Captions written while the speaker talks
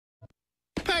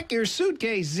Pack your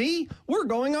suitcase, Z. We're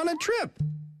going on a trip.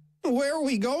 Where are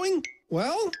we going?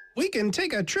 Well, we can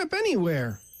take a trip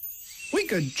anywhere. We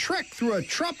could trek through a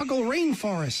tropical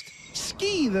rainforest,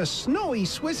 ski the snowy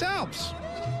Swiss Alps,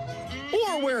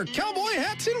 or wear cowboy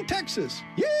hats in Texas.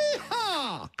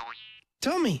 Yee-haw!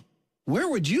 Tell me, where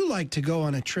would you like to go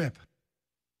on a trip?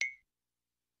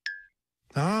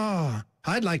 Ah,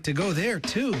 I'd like to go there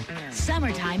too.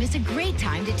 Summertime is a great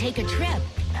time to take a trip.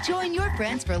 Join your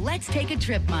friends for Let's Take a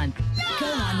Trip Month. Go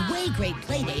on way great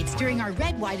playdates during our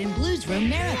Red, White, and Blues Room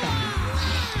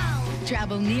Marathon.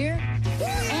 Travel near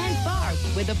and far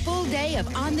with a full day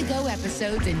of on-the-go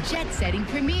episodes and jet-setting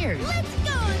premieres. Let's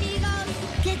go,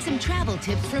 amigos! Get some travel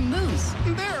tips from Moose.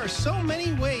 There are so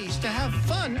many ways to have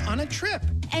fun on a trip.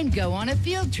 And go on a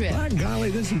field trip. By golly,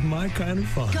 this is my kind of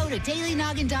fun. Go to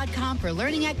dailynoggin.com for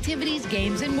learning activities,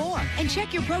 games, and more. And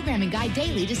check your programming guide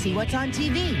daily to see what's on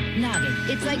TV. Noggin,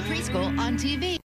 it's like preschool on TV.